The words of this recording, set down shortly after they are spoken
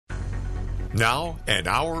Now, an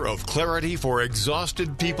hour of clarity for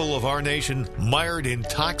exhausted people of our nation mired in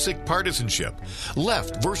toxic partisanship.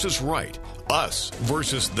 Left versus right, us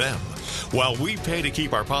versus them. While we pay to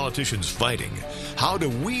keep our politicians fighting, how do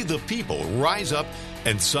we, the people, rise up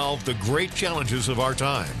and solve the great challenges of our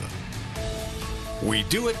time? We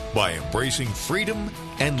do it by embracing freedom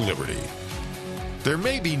and liberty. There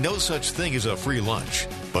may be no such thing as a free lunch,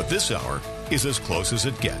 but this hour is as close as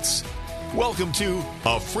it gets. Welcome to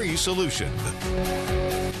A Free Solution.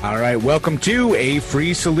 All right, welcome to A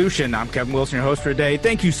Free Solution. I'm Kevin Wilson, your host for today.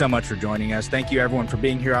 Thank you so much for joining us. Thank you, everyone, for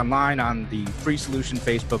being here online on the Free Solution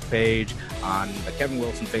Facebook page, on the Kevin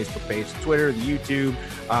Wilson Facebook page, Twitter, the YouTube,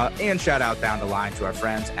 and shout out down the line to our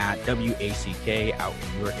friends at WACK out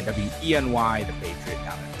in New York and WENY, the Patriot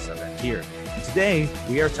down in the southern tier. And today,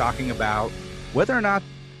 we are talking about whether or not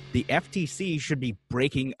the FTC should be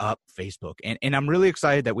breaking up Facebook. And I'm really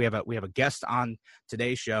excited that we have a guest on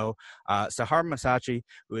today's show, Sahar Massachi,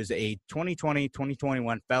 who is a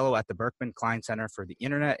 2020-2021 fellow at the Berkman Klein Center for the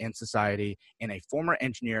Internet and Society and a former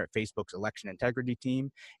engineer at Facebook's election integrity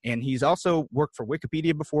team. And he's also worked for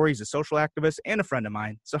Wikipedia before. He's a social activist and a friend of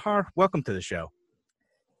mine. Sahar, welcome to the show.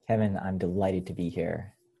 Kevin, I'm delighted to be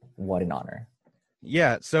here. What an honor.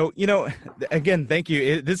 Yeah. So, again, thank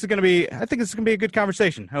you. I think this is going to be a good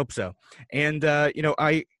conversation. I hope so. And,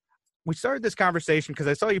 we started this conversation because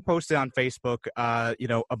I saw you posted on Facebook,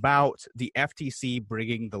 about the FTC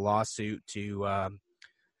bringing the lawsuit to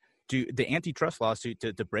the antitrust lawsuit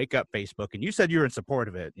to break up Facebook. And you said you were in support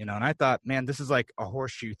of it, and I thought, man, this is like a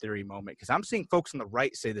horseshoe theory moment because I'm seeing folks on the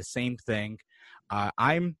right say the same thing.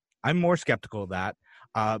 I'm more skeptical of that.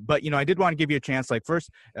 But, I did want to give you a chance, like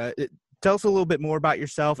first, tell us a little bit more about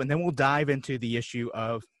yourself, and then we'll dive into the issue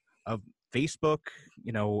of Facebook,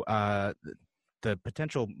 the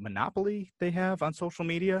potential monopoly they have on social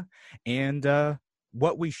media, and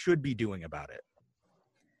what we should be doing about it.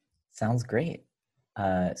 Sounds great.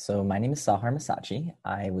 So my name is Sahar Massachi.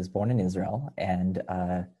 I was born in Israel, and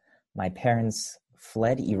my parents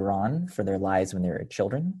fled Iran for their lives when they were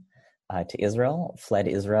children to Israel, fled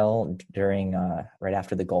Israel during right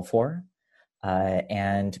after the Gulf War.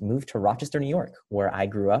 And moved to Rochester, New York, where I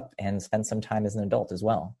grew up and spent some time as an adult as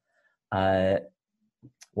well.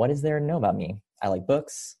 What is there to know about me? I like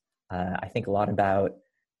books. I think a lot about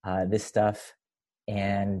this stuff.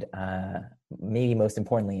 And maybe most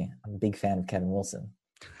importantly, I'm a big fan of Kevin Wilson.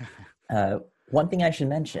 One thing I should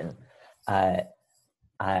mention,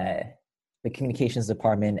 the communications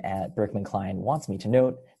department at Berkman Klein wants me to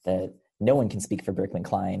note that no one can speak for Berkman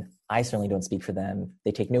Klein. I certainly don't speak for them.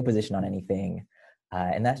 They take no position on anything.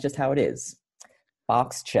 And that's just how it is.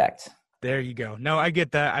 Box checked. There you go. No, I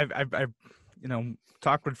get that. I've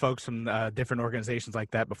talked with folks from different organizations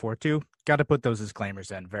like that before too. Got to put those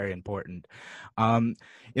disclaimers in. Very important.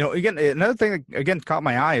 Again, another thing that, again, caught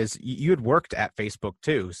my eye is you had worked at Facebook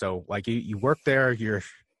too. So like you worked there,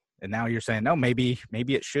 and now you're saying, no, maybe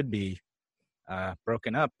it should be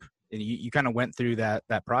broken up. And you kind of went through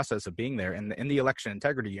that process of being there in the election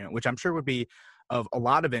integrity unit, which I'm sure would be of a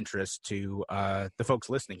lot of interest to the folks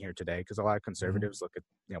listening here today, because a lot of conservatives look at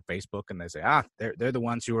Facebook and they say, they're the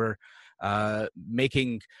ones who are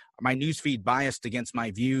making my newsfeed biased against my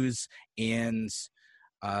views, and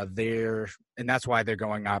that's why they're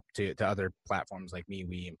going up to other platforms like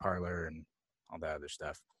MeWe and Parler and all that other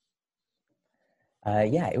stuff.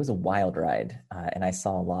 Yeah, it was a wild ride, and I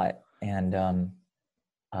saw a lot. And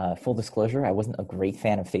full disclosure, I wasn't a great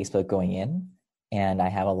fan of Facebook going in, and I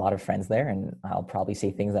have a lot of friends there, and I'll probably say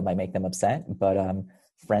things that might make them upset, but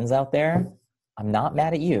friends out there, I'm not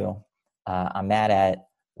mad at you. I'm mad at,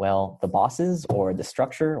 the bosses or the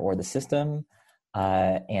structure or the system,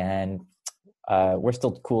 and we're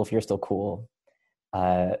still cool if you're still cool.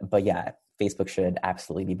 But yeah, Facebook should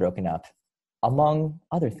absolutely be broken up, among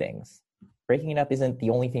other things. Breaking it up isn't the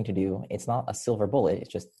only thing to do. It's not a silver bullet. It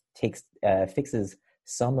just fixes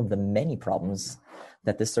some of the many problems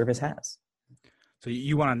that this service has. So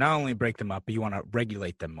you want to not only break them up, but you want to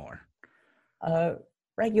regulate them more.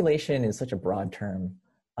 Regulation is such a broad term.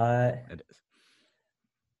 It is.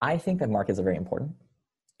 I think that markets are very important.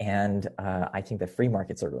 And I think that free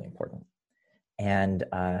markets are really important. And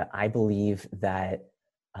I believe that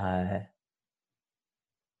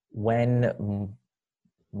when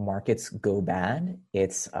markets go bad,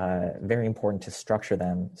 it's very important to structure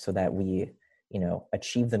them so that we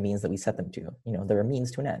achieve the means that we set them to. There are means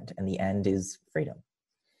to an end, and the end is freedom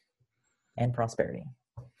and prosperity.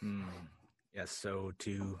 Yes. So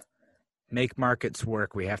to make markets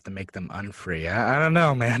work, we have to make them unfree. I don't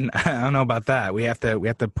know, man. I don't know about that. We have to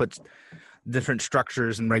put different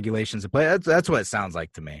structures and regulations at play. That's what it sounds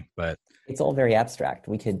like to me. But it's all very abstract.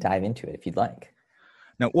 We could dive into it if you'd like.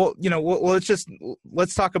 No, well,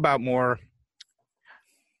 let's talk about more.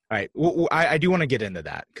 All right. Well, I do want to get into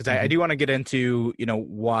that because I do want to get into,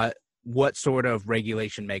 what sort of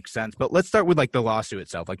regulation makes sense. But let's start with like the lawsuit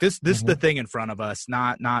itself. Like this is the thing in front of us,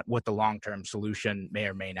 not what the long-term solution may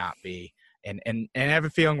or may not be. And I have a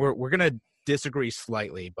feeling we're going to disagree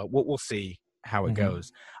slightly, but we'll see how it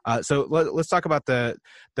goes. So let's talk about the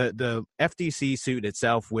FTC suit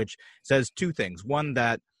itself, which says two things. One,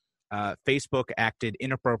 that Facebook acted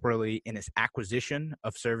inappropriately in its acquisition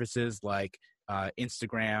of services like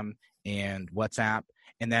Instagram and WhatsApp,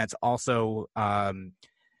 and that's also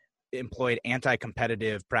employed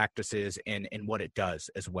anti-competitive practices in what it does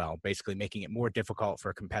as well, basically making it more difficult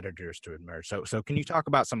for competitors to emerge. So can you talk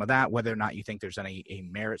about some of that, whether or not you think there's any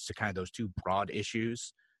merits to kind of those two broad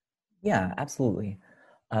issues? Yeah, absolutely.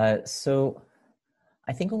 So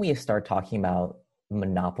I think when we start talking about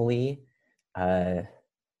monopoly, there's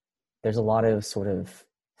a lot of sort of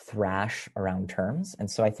thrash around terms. And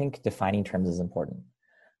so I think defining terms is important.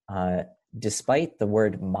 Despite the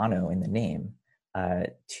word mono in the name,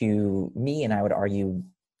 to me, and I would argue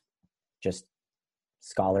just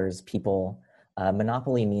scholars, people,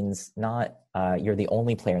 monopoly means not you're the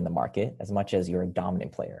only player in the market as much as you're a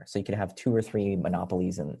dominant player. So you could have 2 or 3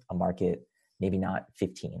 monopolies in a market, maybe not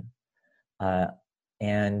 15.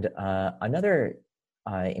 And another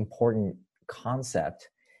important concept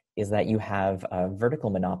is that you have vertical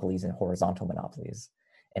monopolies and horizontal monopolies.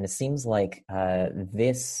 And it seems like so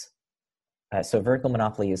vertical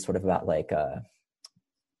monopoly is sort of about like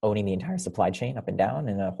owning the entire supply chain up and down,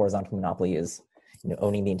 and a horizontal monopoly is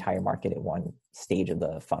owning the entire market at one stage of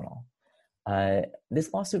the funnel.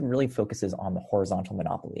 This lawsuit really focuses on the horizontal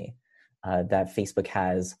monopoly that Facebook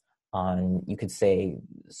has on, you could say,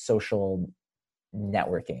 social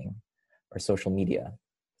networking or social media.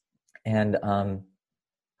 And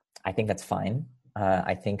I think that's fine.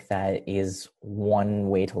 I think that is one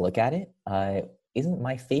way to look at it. Isn't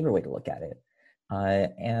my favorite way to look at it.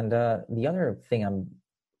 And the other thing I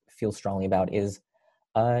feel strongly about is,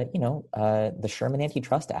 the Sherman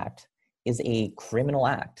Antitrust Act is a criminal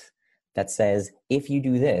act that says, if you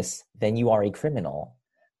do this, then you are a criminal.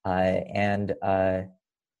 At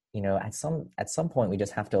some point, we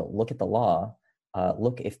just have to look at the law,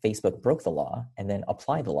 look if Facebook broke the law, and then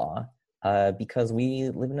apply the law, because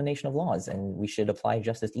we live in a nation of laws, and we should apply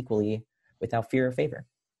justice equally without fear or favor.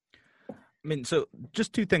 I mean, so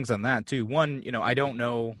just two things on that too. One, I don't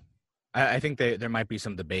know. I think there might be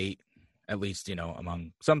some debate, at least,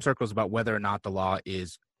 among some circles, about whether or not the law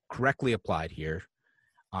is correctly applied here.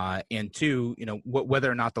 And two,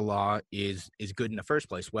 whether or not the law is good in the first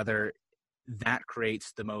place, whether that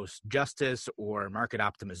creates the most justice or market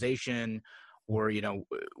optimization, or,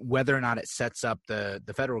 whether or not it sets up the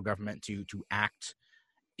federal government to act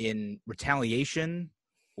in retaliation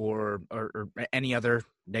or any other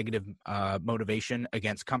negative motivation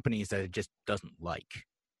against companies that it just doesn't like.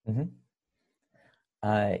 Mm-hmm.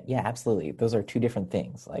 Yeah, absolutely. Those are two different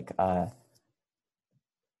things. Like, how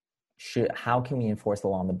can we enforce the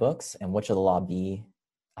law on the books, and what should the law be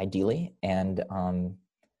ideally? And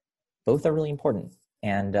both are really important.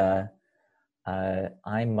 And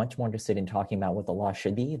I'm much more interested in talking about what the law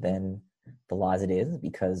should be than the law as it is,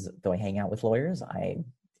 because though I hang out with lawyers, I'm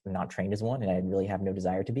not trained as one, and I really have no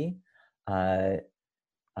desire to be. But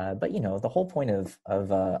the whole point of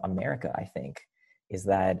America, I think, is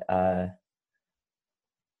that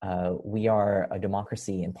we are a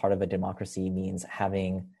democracy, and part of a democracy means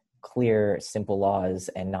having clear, simple laws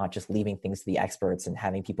and not just leaving things to the experts and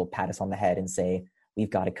having people pat us on the head and say,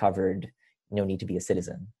 we've got it covered, no need to be a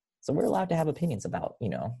citizen. So we're allowed to have opinions about,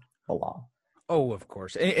 the law. Oh, of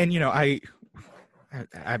course. And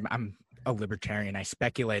I'm a libertarian. I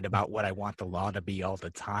speculate about what I want the law to be all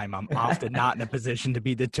the time. I'm often not in a position to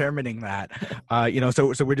be determining that,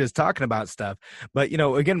 so we're just talking about stuff. But,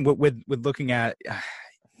 again, with looking at,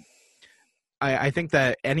 I think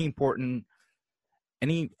that any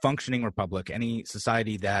functioning republic, any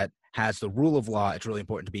society that has the rule of law, it's really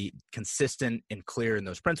important to be consistent and clear in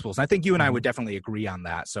those principles. And I think you and I would definitely agree on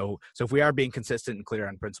that. So if we are being consistent and clear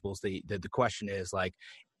on principles, the question is, like,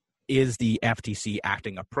 is the FTC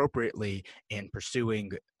acting appropriately in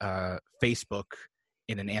pursuing Facebook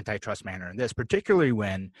in an antitrust manner in this, particularly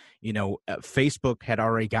when, Facebook had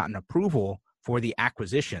already gotten approval for the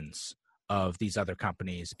acquisitions of these other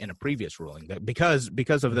companies in a previous ruling, that because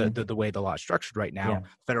of the way the law is structured right now, the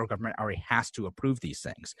federal government already has to approve these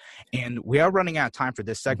things. And we are running out of time for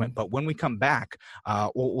this segment, but when we come back,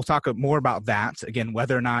 we'll talk more about that again,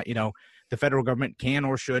 whether or not, the federal government can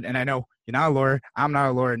or should, and I know you're not a lawyer, I'm not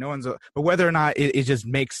a lawyer, no one's, but whether or not it just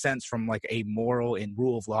makes sense from like a moral and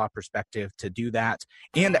rule of law perspective to do that.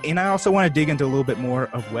 And I also want to dig into a little bit more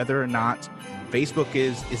of whether or not Facebook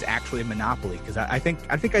is actually a monopoly, because I think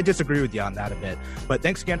I disagree with you on that a bit. But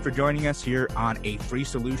thanks again for joining us here on A Free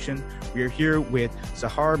Solution. We are here with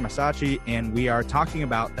Sahar Massachi, and we are talking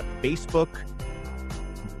about the Facebook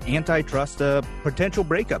antitrust potential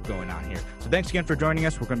breakup going on here. So thanks again for joining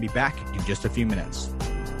us. We're going to be back in just a few minutes.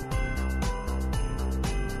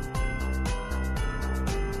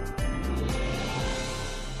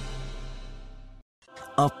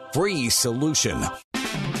 A Free Solution.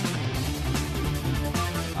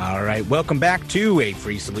 All right, welcome back to A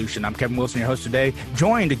Free Solution. I'm Kevin Wilson, your host today,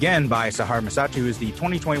 joined again by Sahar Massachi, who is the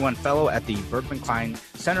 2021 fellow at the Berkman Klein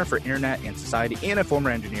Center for Internet and Society and a former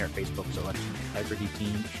engineer at Facebook's election integrity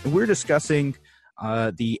team. And we're discussing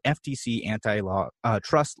the FTC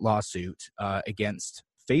antitrust lawsuit against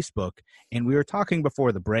Facebook. And we were talking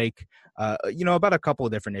before the break, about a couple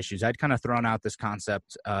of different issues. I'd kind of thrown out this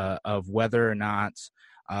concept of whether or not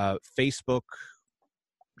Facebook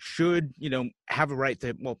should, have a right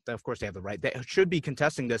to, well, of course they have the right. They should be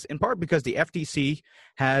contesting this, in part because the FTC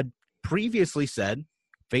had previously said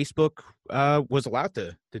Facebook was allowed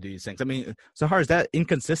to do these things. I mean, Sahar, is that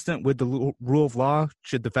inconsistent with the rule of law?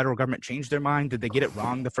 Should the federal government change their mind? Did they get it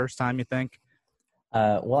wrong the first time, you think?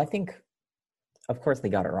 Well, I think, of course, they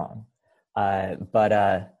got it wrong. But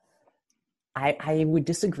I would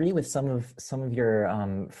disagree with some of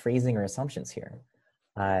your phrasing or assumptions here.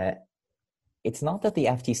 It's not that the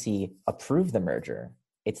FTC approved the merger.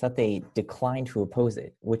 It's that they declined to oppose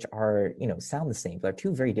it, which are, sound the same, but are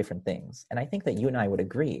two very different things. And I think that you and I would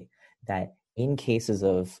agree that in cases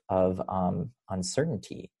of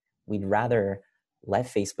uncertainty, we'd rather let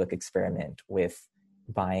Facebook experiment with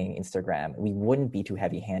buying Instagram. We wouldn't be too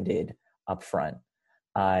heavy-handed up front.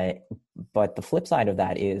 But the flip side of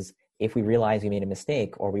that is, if we realize we made a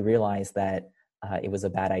mistake or we realize that it was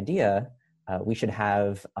a bad idea, we should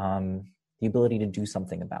have the ability to do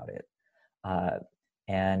something about it.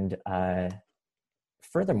 And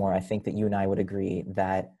furthermore, I think that you and I would agree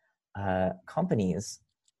that companies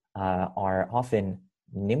are often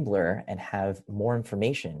nimbler and have more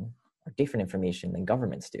information or different information than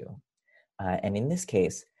governments do. And in this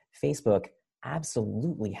case, Facebook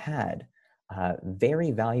absolutely had very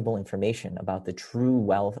valuable information about the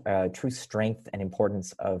true strength and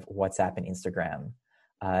importance of WhatsApp and Instagram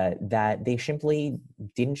that they simply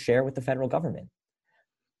didn't share with the federal government.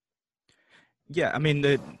 Yeah, I mean,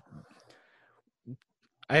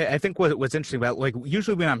 I think what's interesting about, like,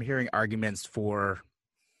 usually when I'm hearing arguments for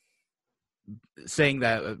saying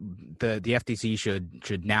that the FTC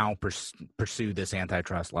should now pursue this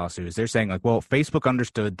antitrust lawsuit, is they're saying, like, well, Facebook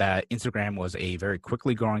understood that Instagram was a very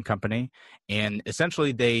quickly growing company, and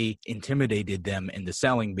essentially they intimidated them into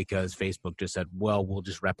selling because Facebook just said, well, we'll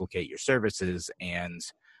just replicate your services and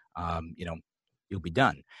you'll be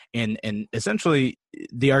done. And essentially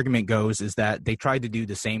the argument goes is that they tried to do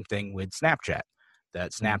the same thing with Snapchat,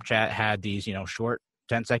 that Snapchat had these, short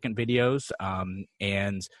 10-second videos,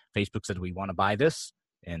 and Facebook said, we want to buy this.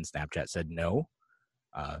 And Snapchat said no,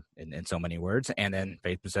 in so many words. And then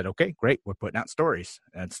Facebook said, okay, great, we're putting out stories.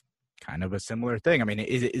 That's kind of a similar thing. I mean,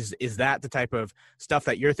 is that the type of stuff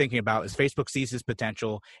that you're thinking about? Is Facebook sees this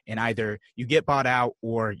potential and either you get bought out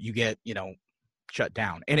or you get, shut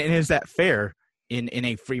down? And is that fair in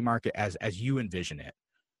a free market as you envision it?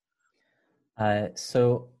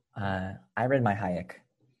 So I read my Hayek,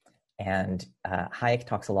 and Hayek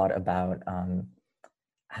talks a lot about,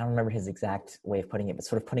 I don't remember his exact way of putting it, but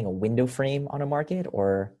sort of putting a window frame on a market,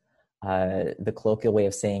 or the colloquial way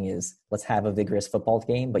of saying is, let's have a vigorous football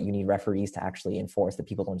game, but you need referees to actually enforce that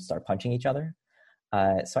people don't start punching each other.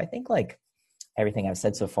 So I think, like, everything I've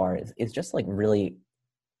said so far is just, like, really,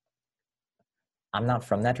 I'm not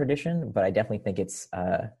from that tradition, but I definitely think it's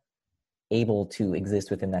able to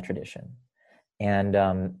exist within that tradition. And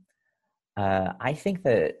I think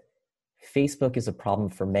that Facebook is a problem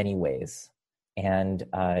for many ways, and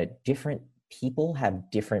different people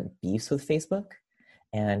have different beefs with Facebook.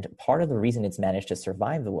 And part of the reason it's managed to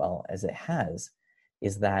survive the well as it has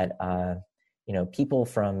is that people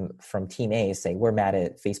from Team A say, we're mad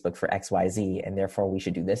at Facebook for XYZ, and therefore we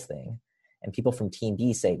should do this thing. And people from Team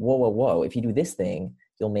B say, whoa, if you do this thing,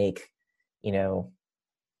 you'll make,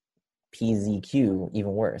 PZQ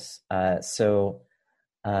even worse. I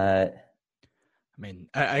mean,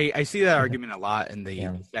 I see that argument a lot in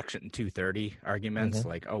the Section 230 arguments,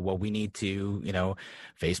 like, oh, well, we need to,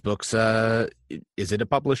 Facebook's, is it a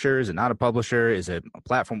publisher? Is it not a publisher? Is it a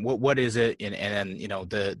platform? What is it? And then,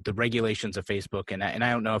 the regulations of Facebook. And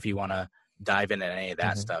I don't know if you want to dive into any of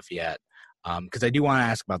that stuff yet, because I do want to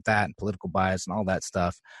ask about that and political bias and all that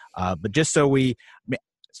stuff. But just so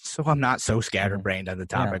I'm not so scatterbrained on the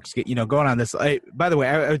topics, going on this. By the way,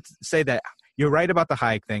 I would say that you're right about the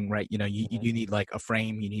hike thing, right? You need like a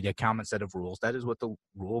frame, you need a common set of rules. That is what the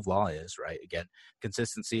rule of law is, right? Again,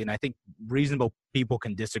 consistency. And I think reasonable people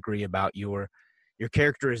can disagree about your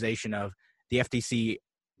characterization of the FTC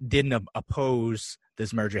didn't oppose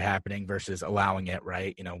this merger happening versus allowing it,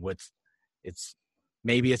 right?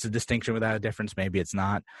 Maybe it's a distinction without a difference, maybe it's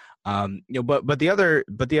not. But the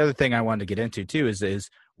other thing I wanted to get into too is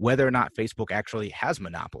whether or not Facebook actually has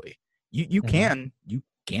monopoly. You can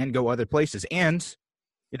go other places, and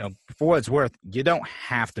for what it's worth, you don't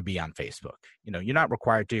have to be on Facebook. You're not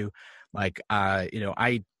required to.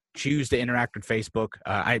 I choose to interact with Facebook.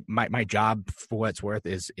 My job, for what it's worth,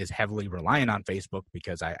 is heavily reliant on Facebook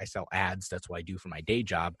because I sell ads. That's what I do for my day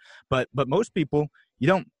job. But most people, you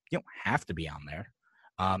don't have to be on there.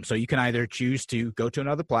 So you can either choose to go to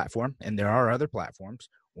another platform, and there are other platforms,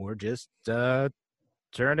 or just turn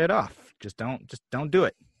it off. Just don't do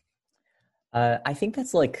it. I think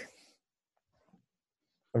that's like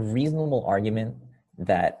a reasonable argument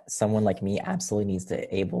that someone like me absolutely needs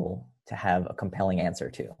to able to have a compelling answer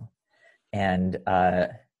to. And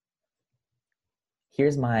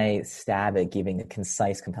here's my stab at giving a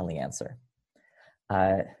concise, compelling answer.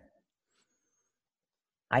 I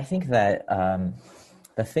think that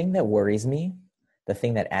the thing that worries me, the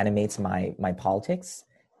thing that animates my politics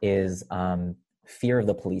is fear of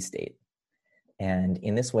the police state. And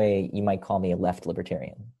in this way, you might call me a left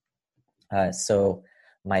libertarian. So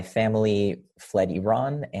my family fled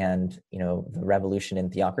Iran and, the revolution in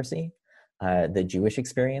theocracy. The Jewish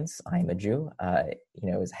experience, I'm a Jew,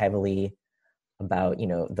 is heavily about,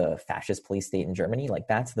 the fascist police state in Germany. Like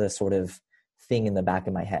that's the sort of thing in the back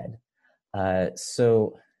of my head.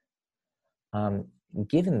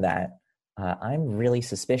 Given that, I'm really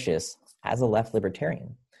suspicious as a left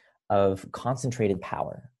libertarian of concentrated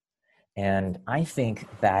power. And I think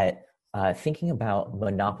that thinking about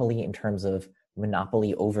monopoly in terms of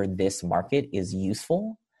monopoly over this market is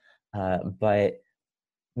useful, but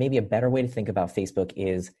maybe a better way to think about Facebook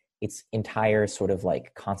is its entire sort of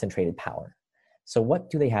like concentrated power. So what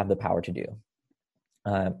do they have the power to do?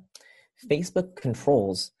 Facebook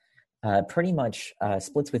controls pretty much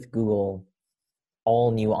splits with Google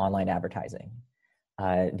all new online advertising.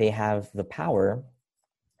 They have the power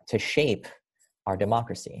to shape our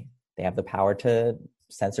democracy. They have the power to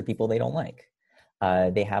censor people they don't like.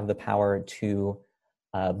 They have the power to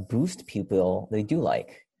boost people they do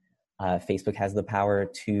like. Facebook has the power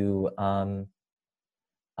to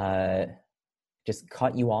just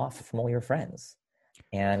cut you off from all your friends.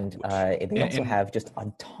 And they also have just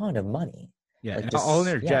a ton of money. Yeah, like I'll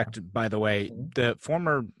interject, by the way. The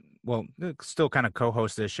former, still kind of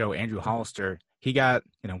co-host of this show, Andrew Hollister, he got,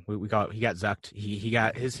 he got zucked. He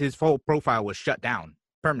got his full profile was shut down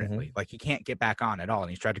permanently. Like he can't get back on at all.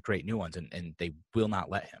 And he's tried to create new ones and they will not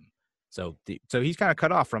let him. So he's kind of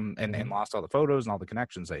cut off from and lost all the photos and all the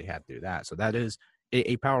connections that he had through that. So that is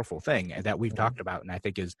a powerful thing that we've talked about, and I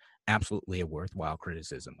think is absolutely a worthwhile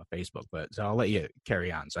criticism of Facebook. But so I'll let you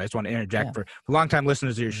carry on. So I just want to interject for longtime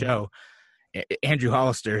listeners of your show. Andrew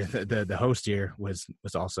Hollister, the host here, was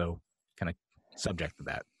also kind of subject to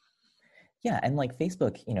that. Yeah, and like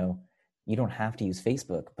Facebook, you don't have to use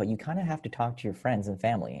Facebook, but you kind of have to talk to your friends and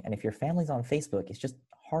family. And if your family's on Facebook, it's just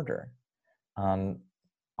harder.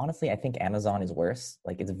 Honestly, I think Amazon is worse.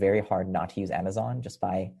 Like it's very hard not to use Amazon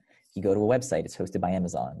if you go to a website, it's hosted by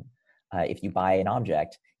Amazon. If you buy an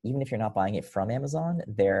object, even if you're not buying it from Amazon,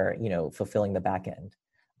 they're, fulfilling the back end.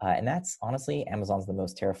 And that's honestly, Amazon's the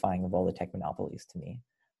most terrifying of all the tech monopolies to me.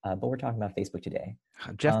 But we're talking about Facebook today.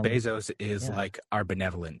 Jeff Bezos is like our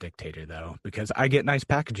benevolent dictator, though, because I get nice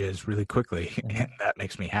packages really quickly, and that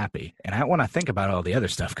makes me happy. And I don't want to think about all the other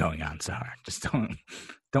stuff going on, Sahar. Just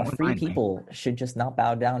don't free people should just not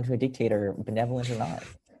bow down to a dictator, benevolent or not.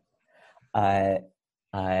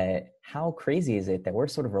 How crazy is it that we're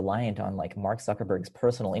sort of reliant on like Mark Zuckerberg's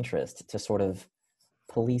personal interest to sort of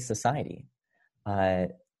police society?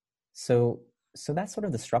 So that's sort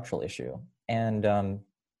of the structural issue. And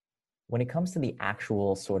when it comes to the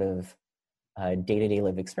actual sort of day-to-day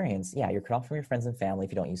lived experience, you're cut off from your friends and family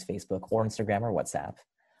if you don't use Facebook or Instagram or WhatsApp.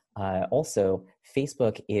 Also,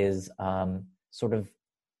 Facebook is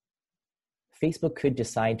Facebook could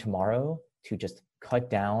decide tomorrow to just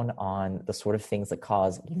cut down on the sort of things that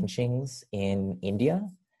cause lynchings in India,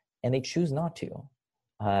 and they choose not to.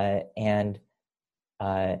 And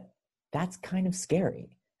that's kind of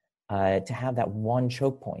scary to have that one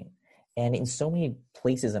choke point. And in so many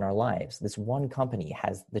places in our lives, this one company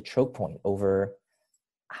has the choke point over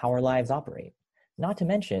how our lives operate. Not to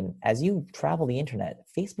mention, as you travel the internet,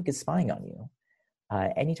 Facebook is spying on you.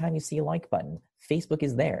 Anytime you see a like button, Facebook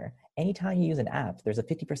is there. Anytime you use an app, there's a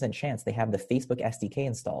 50% chance they have the Facebook SDK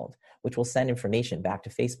installed, which will send information back to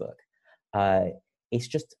Facebook. It's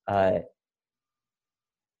just,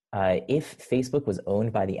 if Facebook was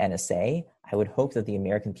owned by the NSA, I would hope that the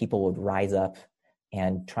American people would rise up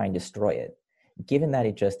and try and destroy it. Given that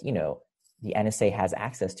it just, the NSA has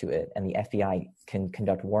access to it and the FBI can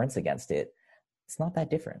conduct warrants against it, it's not that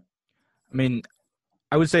different. I mean,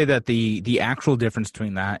 I would say that the actual difference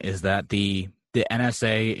between that is that the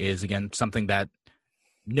NSA is, again, something that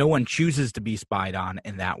no one chooses to be spied on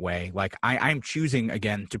in that way. Like I'm choosing,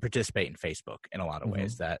 again, to participate in Facebook in a lot of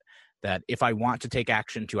ways, that if I want to take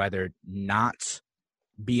action to either not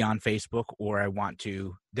be on Facebook or I want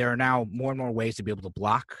to, there are now more and more ways to be able to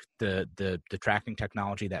block the tracking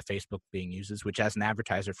technology that Facebook being uses, which as an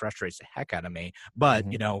advertiser frustrates the heck out of me. But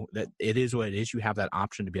that it is what it is. You have that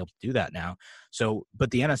option to be able to do that now. So,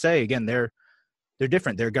 but the NSA, again, they're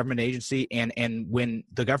different. They're a government agency, and when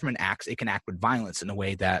the government acts, it can act with violence in a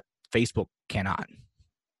way that Facebook cannot.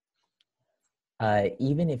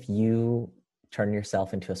 Even if you turn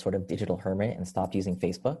yourself into a sort of digital hermit and stopped using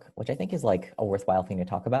Facebook, which I think is like a worthwhile thing to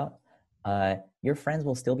talk about, your friends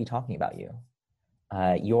will still be talking about you.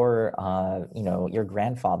 Your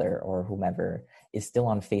grandfather or whomever is still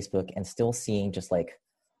on Facebook and still seeing just like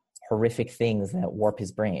horrific things that warp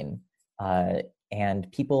his brain.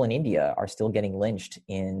 And people in India are still getting lynched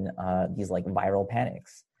in these like viral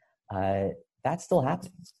panics. That's still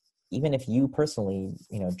happening, even if you personally,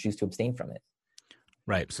 choose to abstain from it.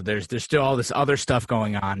 Right. So there's still all this other stuff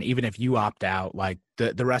going on. Even if you opt out, like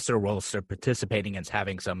the rest of the world is participating and it's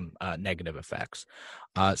having some negative effects.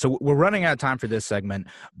 So we're running out of time for this segment.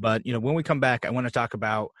 But, when we come back, I want to talk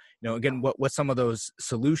about, again, what some of those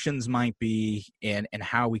solutions might be and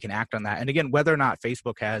how we can act on that. And again, whether or not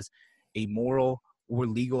Facebook has a moral or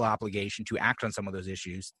legal obligation to act on some of those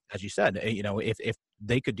issues. As you said, if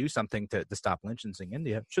they could do something to stop lynchings in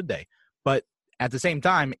India, should they? But at the same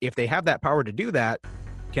time, if they have that power to do that,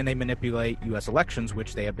 can they manipulate U.S. elections,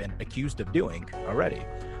 which they have been accused of doing already?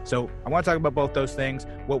 So I want to talk about both those things,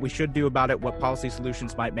 what we should do about it, what policy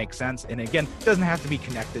solutions might make sense. And again, it doesn't have to be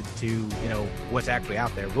connected to, what's actually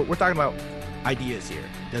out there. But we're talking about ideas here.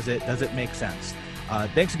 Does it make sense?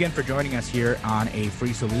 Thanks again for joining us here on A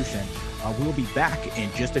Free Solution. We'll be back in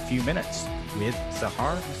just a few minutes with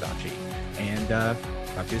Sahar Massachi. And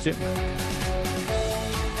talk to you soon.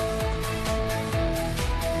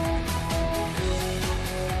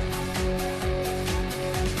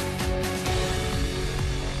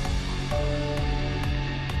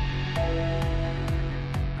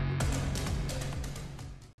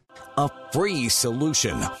 A free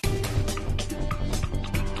solution.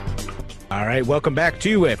 All right, welcome back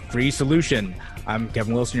to A Free Solution. I'm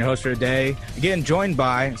Kevin Wilson, your host for today. Again, joined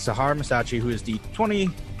by Sahar Massachi, who is the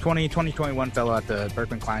 2020-2021 fellow at the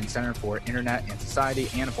Berkman Klein Center for Internet and Society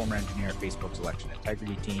and a former engineer at Facebook's election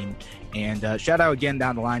integrity team. And shout out again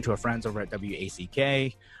down the line to our friends over at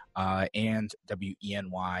WACK and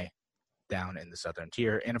WENY down in the Southern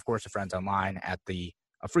Tier. And, of course, the friends online at the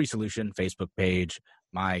A Free Solution Facebook page,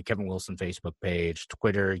 my Kevin Wilson Facebook page,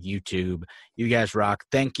 Twitter, YouTube. You guys rock.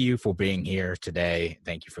 Thank you for being here today.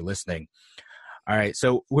 Thank you for listening. All right.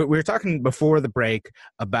 So we were talking before the break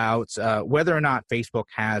about whether or not Facebook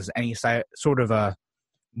has any sort of a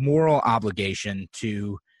moral obligation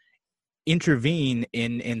to intervene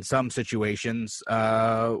in some situations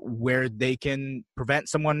where they can prevent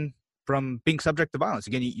someone from being subject to violence.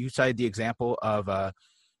 Again, you cited the example of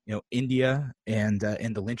India and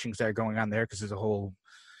the lynchings that are going on there, because there's a whole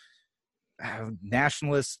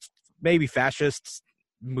nationalist, maybe fascist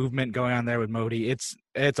movement going on there with Modi. It's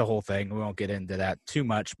a whole thing. We won't get into that too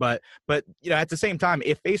much, but at the same time,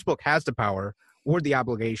 if Facebook has the power or the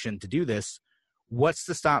obligation to do this, what's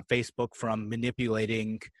to stop Facebook from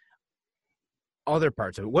manipulating other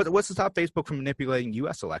parts of it? What's to stop Facebook from manipulating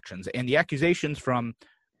U.S. elections? And the accusations from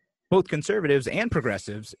both conservatives and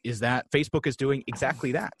progressives is that Facebook is doing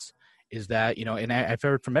exactly that. Is that, and I've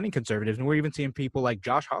heard from many conservatives, and we're even seeing people like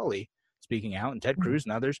Josh Hawley speaking out, and Ted Cruz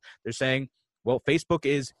and others. They're saying, well, Facebook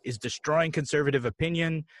is destroying conservative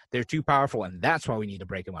opinion. They're too powerful, and that's why we need to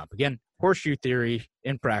break them up. Again, horseshoe theory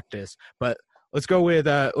in practice. But let's go with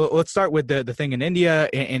let's start with the thing in India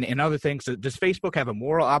and other things. So does Facebook have a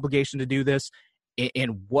moral obligation to do this?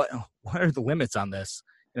 And what are the limits on this?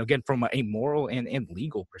 Again, from a moral and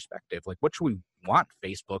legal perspective, like what should we want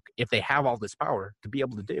Facebook, if they have all this power, to be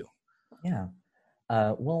able to do? Yeah.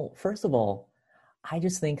 Well, first of all, I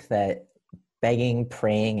just think that begging,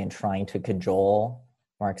 praying, and trying to cajole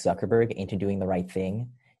Mark Zuckerberg into doing the right thing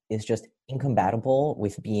is just incompatible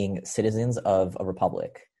with being citizens of a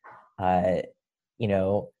republic. Uh, you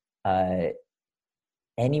know, uh,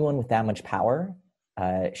 anyone with that much power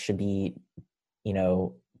should be,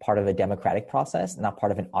 part of a democratic process, not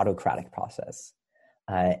part of an autocratic process.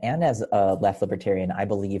 And as a left libertarian, I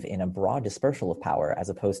believe in a broad dispersal of power as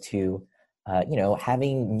opposed to,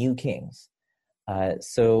 having new kings.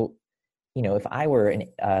 So, if I were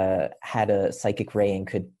had a psychic ray and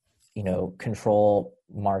could, control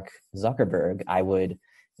Mark Zuckerberg, I would,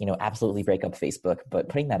 absolutely break up Facebook. But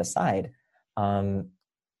putting that aside, I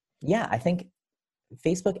think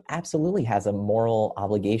Facebook absolutely has a moral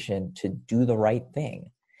obligation to do the right thing.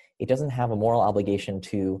 It doesn't have a moral obligation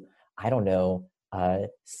to, I don't know,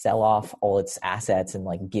 sell off all its assets and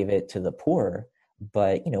like give it to the poor.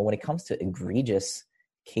 But, when it comes to egregious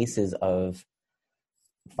cases of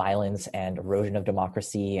violence and erosion of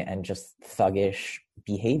democracy and just thuggish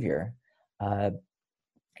behavior,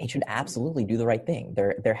 it should absolutely do the right thing.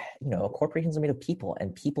 Corporations are made of people,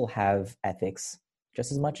 and people have ethics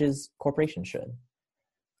just as much as corporations should.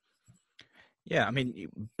 Yeah, I mean,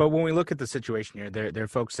 but when we look at the situation here, there are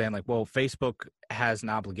folks saying like, well, Facebook has an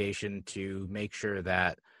obligation to make sure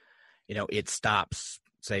that, it stops,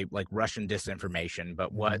 say, like Russian disinformation.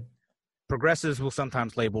 But what progressives will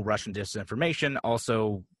sometimes label Russian disinformation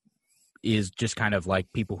also is just kind of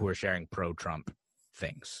like people who are sharing pro-Trump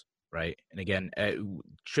things, right? And again,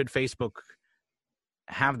 should Facebook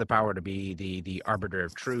have the power to be the arbiter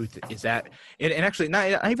of truth? Is that and actually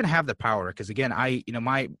not even have the power, because again,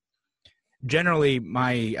 my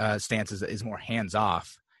stance is more hands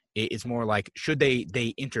off. It's more like, should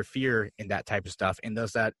they interfere in that type of stuff, and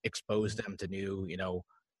does that expose them to new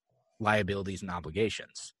liabilities and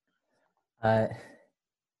obligations?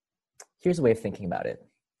 Here's a way of thinking about it.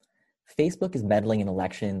 Facebook is meddling in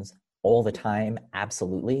elections all the time,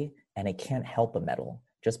 absolutely, and it can't help but meddle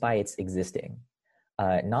just by its existing.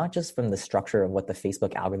 Not just from the structure of what the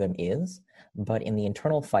Facebook algorithm is, but in the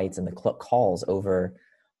internal fights and the calls over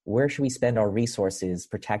where should we spend our resources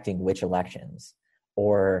protecting which elections?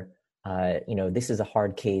 Or, this is a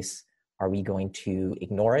hard case. Are we going to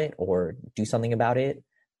ignore it or do something about it?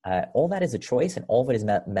 All that is a choice, and all of it is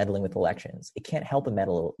meddling with elections. It can't help but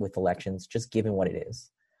meddle with elections, just given what it is.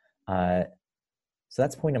 So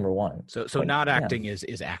that's point number one. So not acting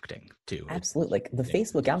is acting too. Absolutely. Like the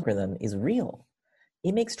Facebook algorithm is real.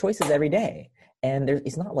 It makes choices every day. And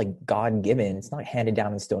it's not like God-given. It's not handed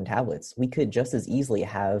down in stone tablets. We could just as easily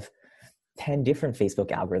have 10 different Facebook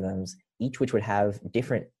algorithms, each which would have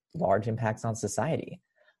different large impacts on society.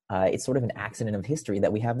 It's sort of an accident of history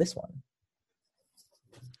that we have this one.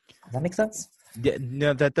 Does that make sense? Yeah,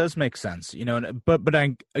 no, that does make sense. But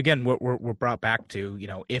again, we're brought back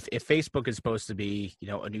to, if Facebook is supposed to be,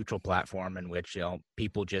 a neutral platform in which,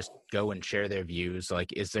 people just go and share their views,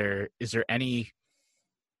 like, is there any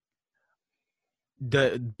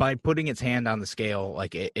by putting its hand on the scale,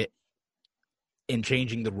 like it in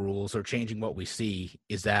changing the rules or changing what we see,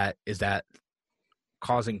 is that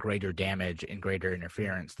causing greater damage and greater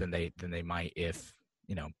interference than they might if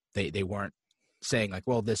they weren't saying like,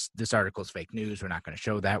 well, this article is fake news, we're not going to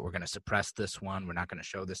show that, we're going to suppress this one, we're not going to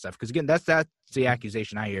show this stuff, because again, that's the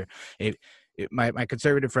accusation I hear. My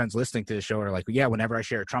conservative friends listening to the show are like, yeah, whenever I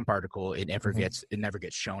share a Trump article, it never gets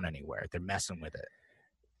shown anywhere. They're messing with it.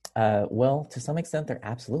 Well, to some extent, they're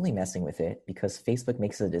absolutely messing with it, because Facebook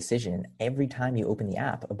makes a decision every time you open the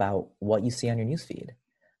app about what you see on your newsfeed.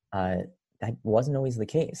 That wasn't always the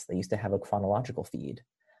case. They used to have a chronological feed.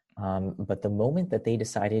 But the moment that they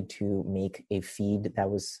decided to make a feed that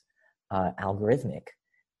was algorithmic,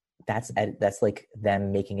 that's like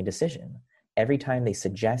them making a decision. Every time they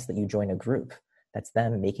suggest that you join a group, that's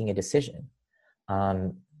them making a decision.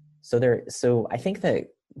 So I think that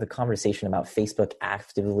the conversation about Facebook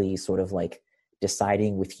actively sort of like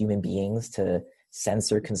deciding with human beings to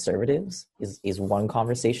censor conservatives is one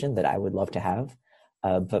conversation that I would love to have.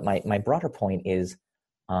 But my broader point is,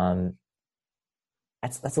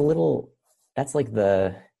 that's like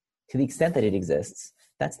to the extent that it exists,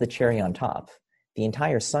 that's the cherry on top. The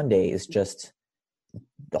entire sundae is just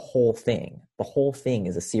the whole thing. The whole thing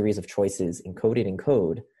is a series of choices encoded in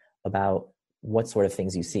code about what sort of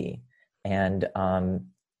things you see. And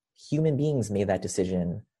human beings made that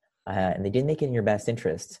decision, and they didn't make it in your best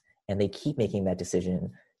interest, and they keep making that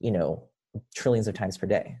decision, trillions of times per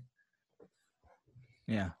day.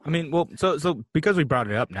 Yeah, I mean, well, so because we brought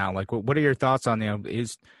it up now, like, what are your thoughts on,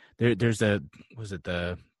 is there's the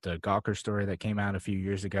the Gawker story that came out a few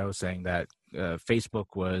years ago saying that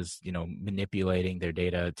Facebook was, manipulating their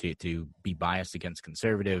data to be biased against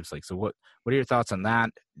conservatives. Like, so what are your thoughts on that?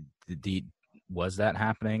 Was that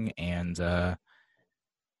happening? And, or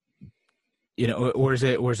is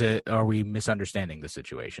it, are we misunderstanding the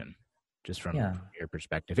situation just from your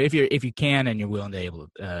perspective? If you can, and you're willing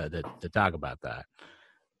to talk about that.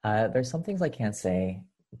 There's some things I can't say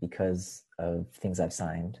because of things I've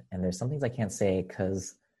signed, and there's some things I can't say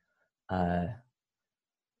because other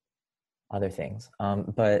things.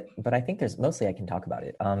 But I think there's mostly I can talk about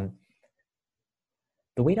it.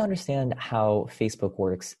 The way to understand how Facebook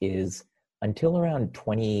works is until around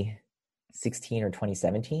 2016 or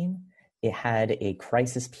 2017, it had a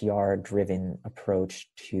crisis PR driven approach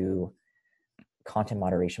to content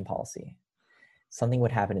moderation policy. Something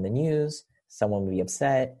would happen in the news, someone would be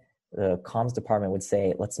upset, the comms department would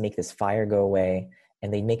say, let's make this fire go away,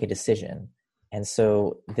 and they'd make a decision. And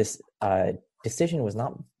so this decision was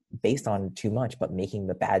not based on too much, but making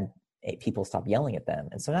the bad people stop yelling at them.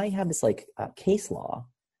 And so now you have this case law,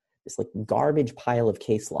 this garbage pile of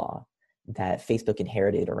case law that Facebook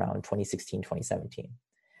inherited around 2016, 2017. And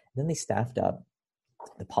then they staffed up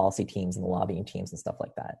the policy teams and the lobbying teams and stuff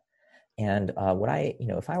like that. And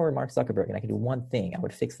if I were Mark Zuckerberg and I could do one thing, I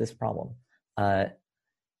would fix this problem.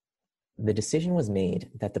 The decision was made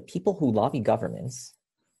that the people who lobby governments,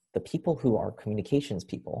 the people who are communications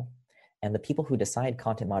people, and the people who decide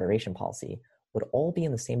content moderation policy would all be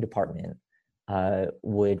in the same department,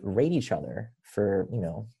 would rate each other for,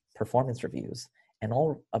 performance reviews, and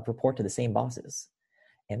all report to the same bosses.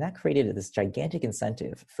 And that created this gigantic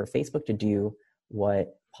incentive for Facebook to do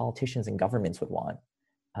what politicians and governments would want,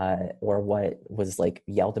 or what was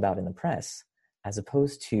yelled about in the press, as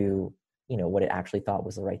opposed to, what it actually thought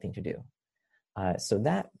was the right thing to do. So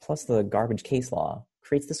that plus the garbage case law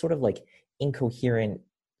creates this sort of incoherent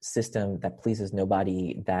system that pleases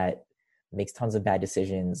nobody, that makes tons of bad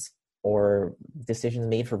decisions, or decisions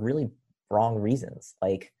made for really wrong reasons.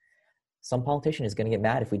 Some politician is going to get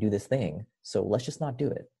mad if we do this thing, so let's just not do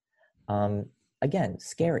it. Again,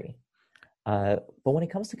 scary. But when it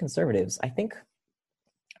comes to conservatives, I think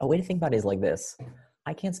a way to think about it is like this.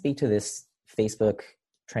 I can't speak to this Facebook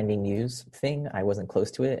trending news thing. I wasn't close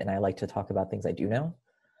to it, and I like to talk about things I do know.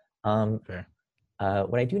 Fair.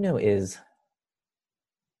 What I do know is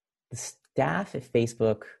the staff at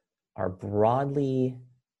Facebook are broadly,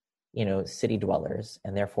 city dwellers,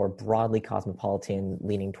 and therefore broadly cosmopolitan,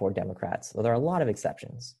 leaning toward Democrats. So there are a lot of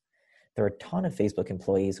exceptions. There are a ton of Facebook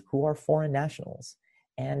employees who are foreign nationals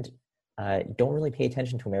and don't really pay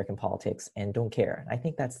attention to American politics and don't care. I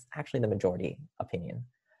think that's actually the majority opinion.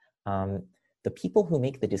 The people who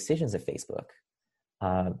make the decisions at Facebook,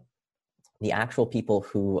 the actual people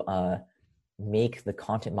who make the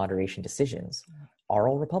content moderation decisions, are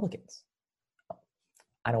all Republicans.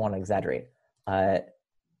 I don't want to exaggerate.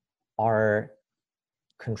 Are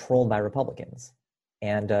controlled by Republicans.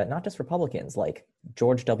 And not just Republicans, like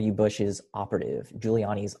George W. Bush's operative,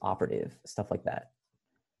 Giuliani's operative, stuff like that.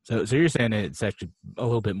 So you're saying it's actually a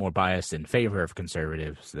little bit more biased in favor of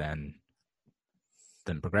conservatives than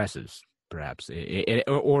progressives, perhaps,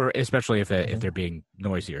 or especially if they're being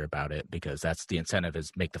noisier about it, because that's the incentive,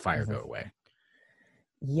 is make the fire go away.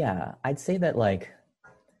 Yeah, I'd say that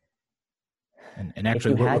And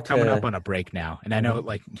actually, we're coming up on a break now, and I know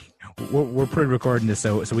we're pre-recording this,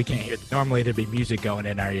 so we can't hear. Normally, there'd be music going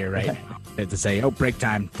in our ear, right? To say, break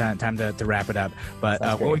time to wrap it up.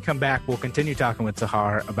 But when we come back, we'll continue talking with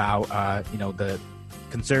Sahar about the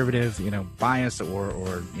conservative bias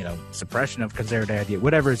or suppression of conservative idea,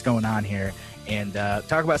 whatever is going on here, and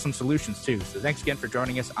talk about some solutions too. So thanks again for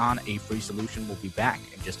joining us on A Free Solution. We'll be back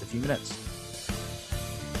in just a few minutes.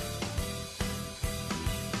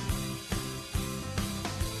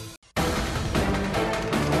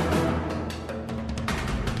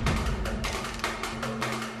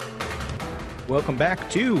 Welcome back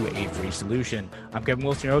to A Free Solution. I'm Kevin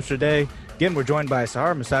Wilson, your host today. Again, we're joined by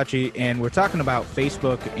Sahar Massachi, and we're talking about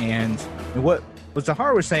Facebook. And what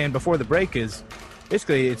Sahar was saying before the break is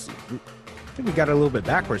basically I think we got it a little bit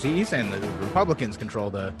backwards. He's saying the Republicans control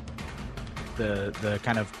the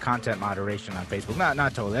kind of content moderation on Facebook.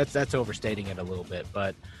 Not totally. That's overstating it a little bit,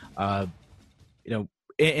 but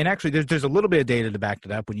and actually, there's a little bit of data to back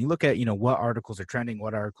it up. When you look at what articles are trending,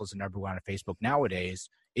 what articles are number one on Facebook nowadays,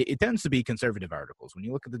 it tends to be conservative articles. When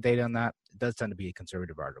you look at the data on that, it does tend to be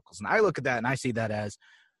conservative articles. And I look at that and I see that as,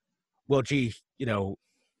 well, gee,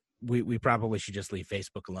 we probably should just leave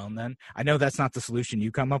Facebook alone then. I know that's not the solution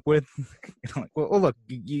you come up with. Well, look,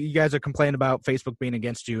 you guys are complaining about Facebook being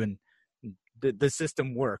against you, and the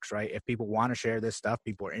system works, right? If people want to share this stuff,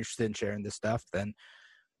 people are interested in sharing this stuff, then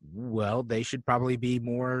well, they should probably be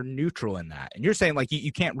more neutral in that. And you're saying like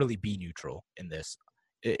you can't really be neutral in this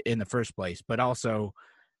in the first place, but also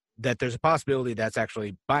that there's a possibility that's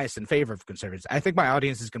actually biased in favor of conservatives. I think my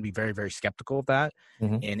audience is going to be very, very skeptical of that.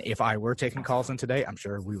 Mm-hmm. And if I were taking calls in today, I'm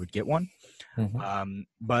sure we would get one. Mm-hmm.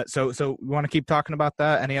 But so we want to keep talking about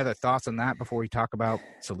that. Any other thoughts on that before we talk about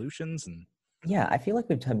solutions? And Yeah, I feel like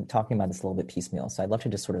we've been talking about this a little bit piecemeal. So I'd love to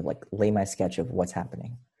just sort of like lay my sketch of what's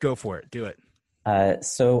happening. Go for it. Do it.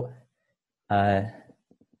 So the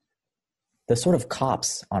sort of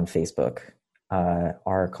cops on Facebook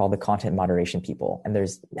are called the content moderation people. And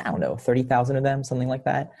there's, I don't know, 30,000 of them, something like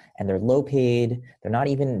that. And they're low paid. They're not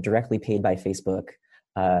even directly paid by Facebook.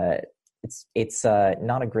 It's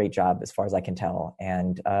not a great job as far as I can tell.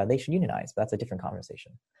 And they should unionize, but that's a different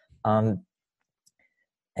conversation.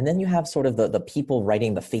 And then you have sort of the people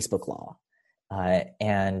writing the Facebook law.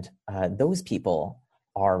 And those people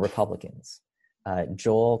are Republicans.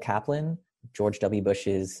 Joel Kaplan, George W.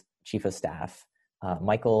 Bush's chief of staff,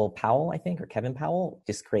 Michael Powell, I think, or Kevin Powell,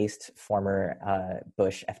 disgraced former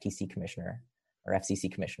Bush FTC commissioner or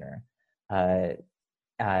FCC commissioner,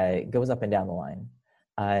 goes up and down the line.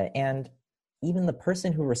 And even the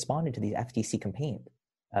person who responded to the FTC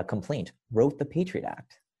complaint wrote the Patriot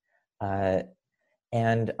Act.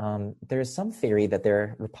 And there's some theory that there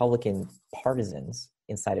are Republican partisans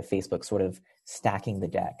inside of Facebook sort of stacking the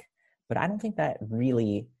deck. But I don't think that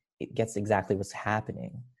really it gets exactly what's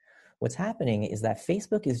happening. What's happening is that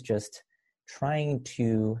Facebook is just trying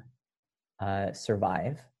to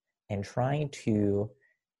survive and trying to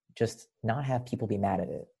just not have people be mad at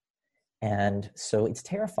it. And so it's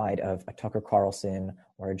terrified of a Tucker Carlson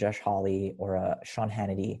or a Josh Hawley or a Sean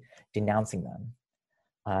Hannity denouncing them.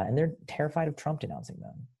 And they're terrified of Trump denouncing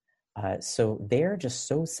them. So they're just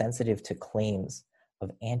so sensitive to claims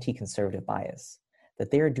of anti-conservative bias that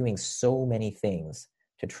they're doing so many things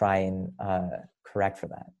to try and correct for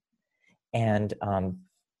that. And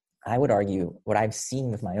I would argue what I've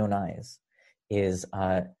seen with my own eyes is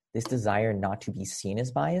this desire not to be seen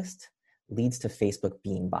as biased leads to Facebook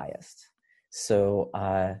being biased. So,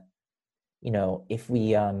 if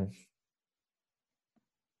we,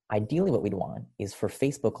 ideally what we'd want is for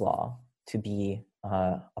Facebook law to be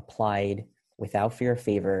applied without fear or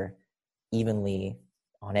favor evenly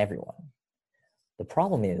on everyone. The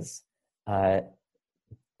problem is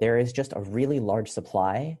there is just a really large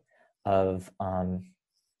supply of,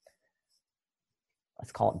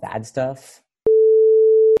 let's call it bad stuff,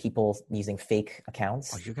 people using fake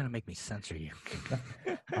accounts. Oh, you're going to make me censor you.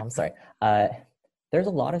 I'm sorry. There's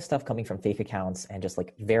a lot of stuff coming from fake accounts and just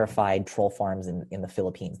like verified troll farms in the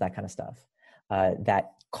Philippines, that kind of stuff,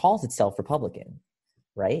 that calls itself Republican,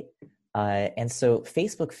 right? And so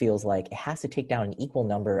Facebook feels like it has to take down an equal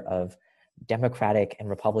number of Democratic and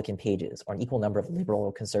Republican pages or an equal number of liberal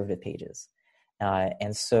or conservative pages.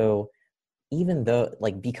 And so even though,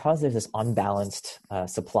 like, because there's this unbalanced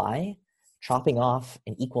supply, chopping off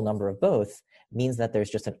an equal number of both means that there's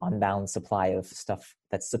just an unbalanced supply of stuff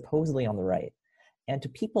that's supposedly on the right. And to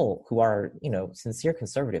people who are, sincere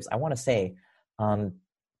conservatives, I want to say,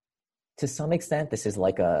 to some extent, this is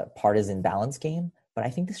like a partisan balance game, but I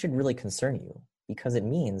think this should really concern you because it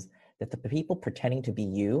means that the people pretending to be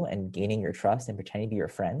you and gaining your trust and pretending to be your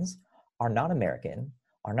friends are not American,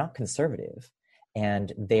 are not conservative,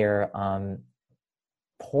 and they're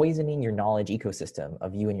poisoning your knowledge ecosystem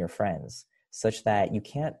of you and your friends such that you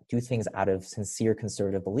can't do things out of sincere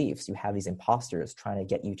conservative beliefs. You have these imposters trying to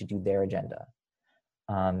get you to do their agenda.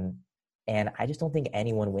 And I just don't think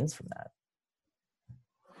anyone wins from that.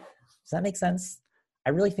 Does that make sense? I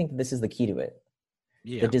really think that this is the key to it.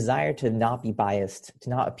 Yeah. The desire to not be biased, to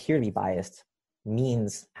not appear to be biased,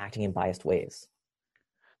 means acting in biased ways.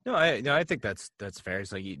 No, I think that's fair.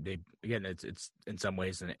 It's like it's in some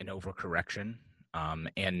ways an overcorrection,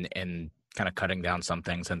 and kind of cutting down some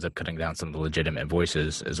things ends up cutting down some of the legitimate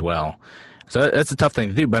voices as well. So that's a tough thing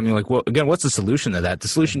to do. But I mean, like, well, again, what's the solution to that? The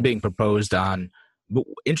solution being proposed on,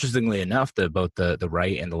 interestingly enough, both the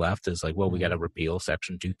right and the left is like, well, we got to repeal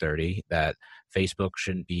Section 230. That Facebook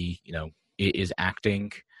shouldn't be, is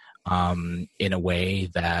acting in a way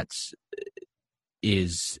that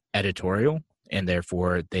is editorial, and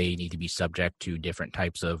therefore they need to be subject to different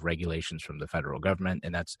types of regulations from the federal government.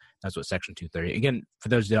 And that's what Section 230, again, for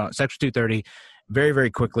those who don't, Section 230 very, very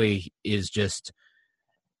quickly is just,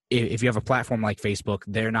 if you have a platform like Facebook,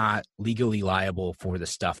 they're not legally liable for the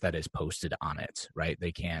stuff that is posted on it, right?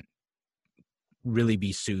 They can't really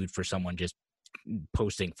be sued for someone just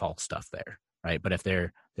posting false stuff there, right? But if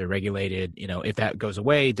they're regulated, if that goes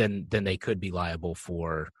away, then they could be liable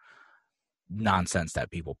for nonsense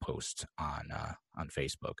that people post on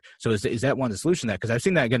Facebook. So is that one of the solution that, because I've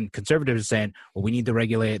seen that again, conservatives saying, well, we need to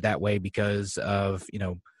regulate it that way because of,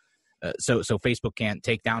 so Facebook can't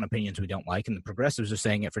take down opinions we don't like, and the progressives are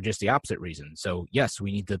saying it for just the opposite reason. So yes,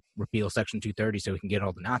 we need to repeal Section 230 so we can get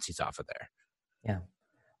all the Nazis off of there. Yeah.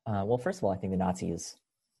 Well, first of all, I think the Nazis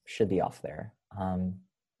should be off there.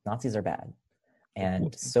 Nazis are bad,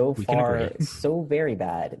 and so far, so very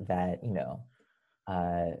bad that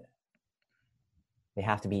they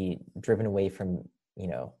have to be driven away from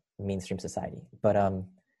mainstream society. But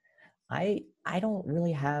I don't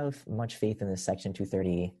really have much faith in this Section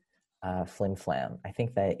 230 flim flam. I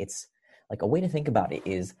think that it's like, a way to think about it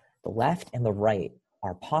is the left and the right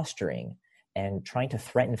are posturing and trying to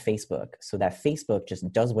threaten Facebook so that Facebook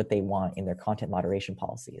just does what they want in their content moderation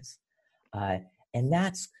policies. And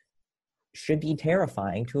that's should be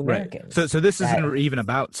terrifying to Americans. Right. So this isn't even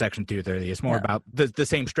about Section 230. It's more about the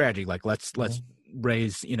same strategy. Like let's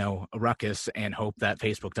raise a ruckus and hope that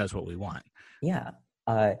Facebook does what we want. Yeah.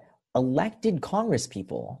 Elected Congress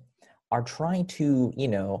people are trying to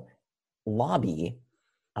lobby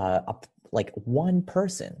like one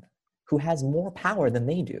person who has more power than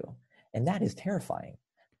they do, and that is terrifying.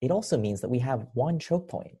 It also means that we have one choke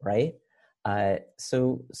point, right?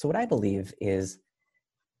 So what I believe is,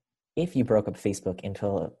 if you broke up Facebook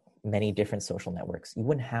into many different social networks, you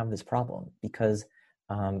wouldn't have this problem, because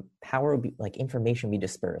power would be, like, information would be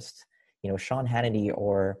dispersed. Sean Hannity,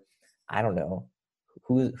 or I don't know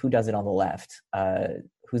who does it on the left,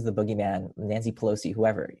 who's the boogeyman, Nancy Pelosi,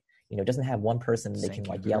 whoever, doesn't have one person they can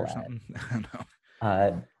yell at. I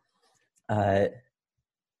don't know.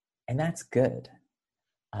 And that's good.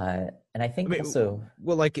 And I think also,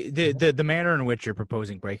 well, like the manner in which you're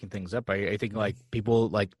proposing breaking things up, I think like people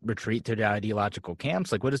like retreat to the ideological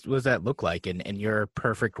camps. Like, what does that look like in your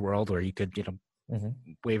perfect world where you could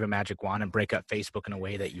wave a magic wand and break up Facebook in a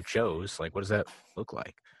way that you chose? Like, what does that look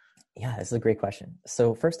like? Yeah, this is a great question.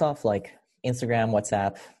 So first off, like, Instagram,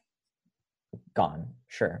 WhatsApp, gone.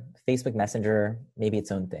 Sure. Facebook Messenger, maybe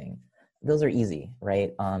its own thing. Those are easy,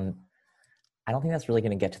 right? I don't think that's really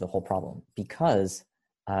going to get to the whole problem, because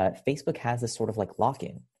Facebook has this sort of like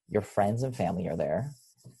lock-in. Your friends and family are there,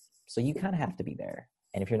 so you kind of have to be there.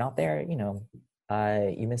 And if you're not there,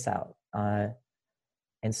 you miss out.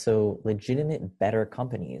 And so legitimate, better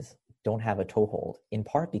companies don't have a toehold, in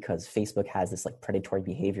part because Facebook has this like predatory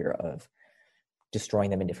behavior of destroying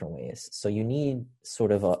them in different ways. So you need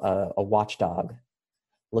sort of a watchdog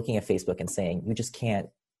looking at Facebook and saying, you just can't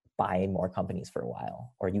buy more companies for a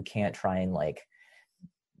while, or you can't try and like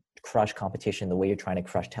crush competition the way you're trying to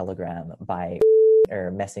crush Telegram by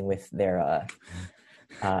or messing with their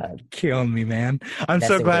killing me, man. I'm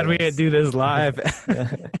so glad we didn't do this live.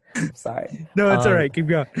 Sorry. No, it's all right. Keep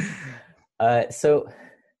going. So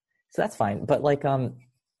that's fine. But like,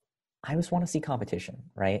 I just want to see competition,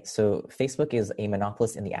 right? So Facebook is a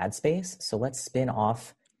monopolist in the ad space. So let's spin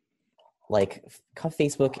off, like, cut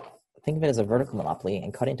Facebook, think of it as a vertical monopoly,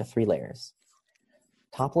 and cut it into 3 layers.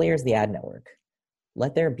 Top layer is the ad network.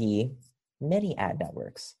 Let there be many ad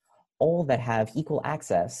networks, all that have equal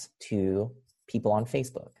access to people on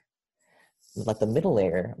Facebook. Let the middle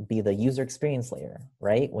layer be the user experience layer,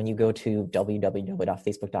 right? When you go to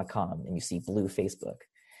www.facebook.com and you see blue Facebook,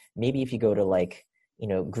 maybe if you go to like,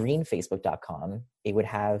 greenfacebook.com, it would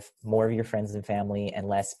have more of your friends and family and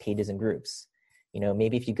less pages and groups.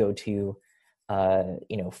 Maybe if you go to,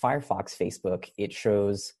 Firefox Facebook, it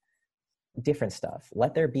shows different stuff.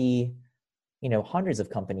 Let there be, hundreds of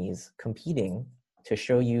companies competing to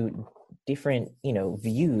show you different,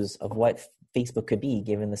 views of what Facebook could be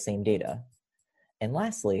given the same data. And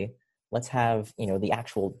lastly, let's have, the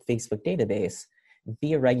actual Facebook database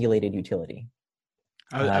be a regulated utility.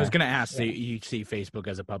 I was going to ask, so you see Facebook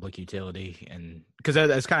as a public utility, and because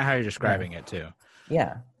that's kind of how you're describing it too.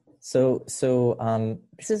 Yeah. So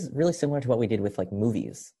this is really similar to what we did with like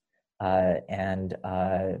movies and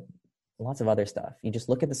lots of other stuff. You just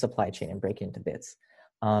look at the supply chain and break it into bits.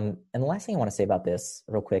 And the last thing I want to say about this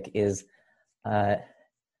real quick is a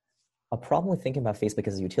problem with thinking about Facebook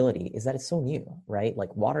as a utility is that it's so new, right?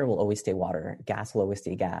 Like, water will always stay water, gas will always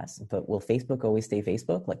stay gas, but will Facebook always stay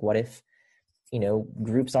Facebook? Like, what if,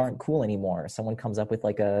 groups aren't cool anymore? Someone comes up with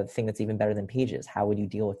like a thing that's even better than Pages. How would you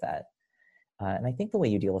deal with that? And I think the way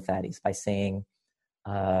you deal with that is by saying,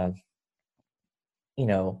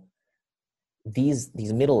 these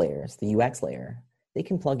middle layers, the UX layer, they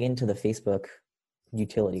can plug into the Facebook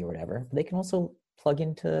utility or whatever, but they can also plug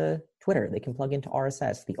into Twitter. They can plug into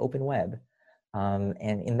RSS, the open web. And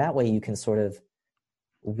in that way, you can sort of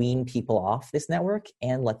wean people off this network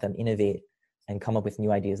and let them innovate and come up with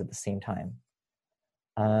new ideas at the same time.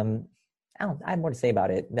 I have more to say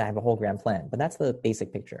about it. I have a whole grand plan, but that's the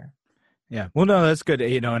basic picture. Yeah. Well, no, that's good.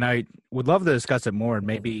 And I would love to discuss it more, and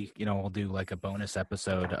maybe, we'll do like a bonus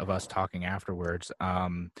episode of us talking afterwards.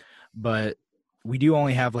 But we do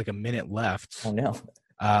only have like a minute left. Oh no.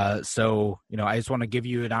 So, I just want to give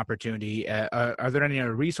you an opportunity. Are there any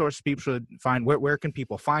other resources people should find? Where can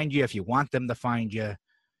people find you if you want them to find you?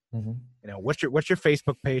 Mm-hmm. What's your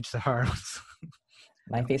Facebook page, Sahar?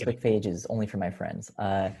 My Facebook page is only for my friends.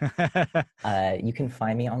 You can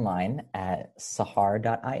find me online at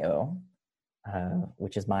sahar.io,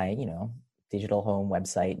 which is my, digital home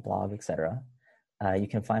website, blog, etc. You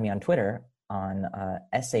can find me on Twitter on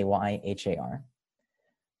SAYHAR.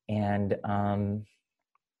 And I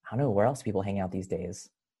don't know where else people hang out these days.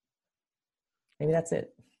 Maybe that's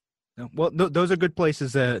it. Well, those are good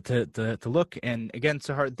places to look. And again,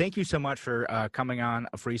 Sahar, thank you so much for coming on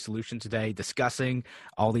A Free Solution today, discussing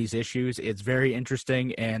all these issues. It's very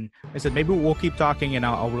interesting. And like I said, maybe we'll keep talking, and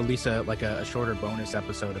I'll release a shorter bonus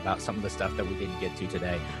episode about some of the stuff that we didn't get to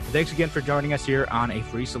today. But thanks again for joining us here on A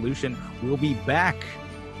Free Solution. We'll be back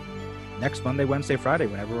next Monday, Wednesday, Friday,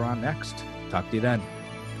 whenever we're on next. Talk to you then.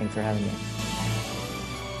 Thanks for having me.